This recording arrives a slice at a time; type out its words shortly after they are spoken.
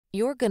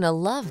You're gonna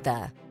love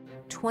the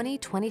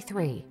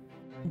 2023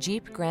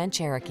 Jeep Grand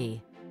Cherokee.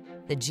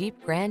 The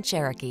Jeep Grand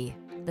Cherokee,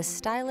 the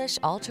stylish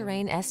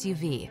all-terrain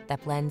SUV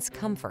that blends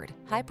comfort,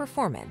 high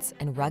performance,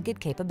 and rugged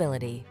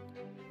capability.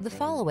 The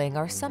following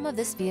are some of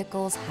this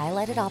vehicle's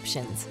highlighted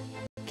options: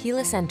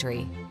 keyless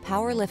entry,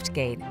 power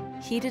liftgate,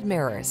 heated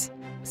mirrors,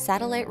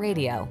 satellite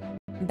radio,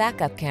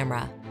 backup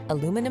camera,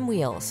 aluminum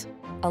wheels,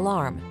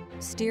 alarm,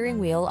 steering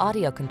wheel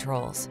audio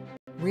controls,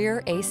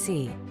 rear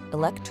AC,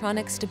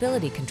 electronic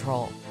stability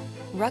control.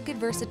 Rugged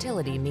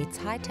versatility meets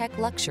high-tech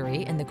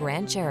luxury in the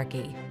Grand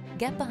Cherokee.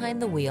 Get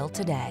behind the wheel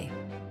today.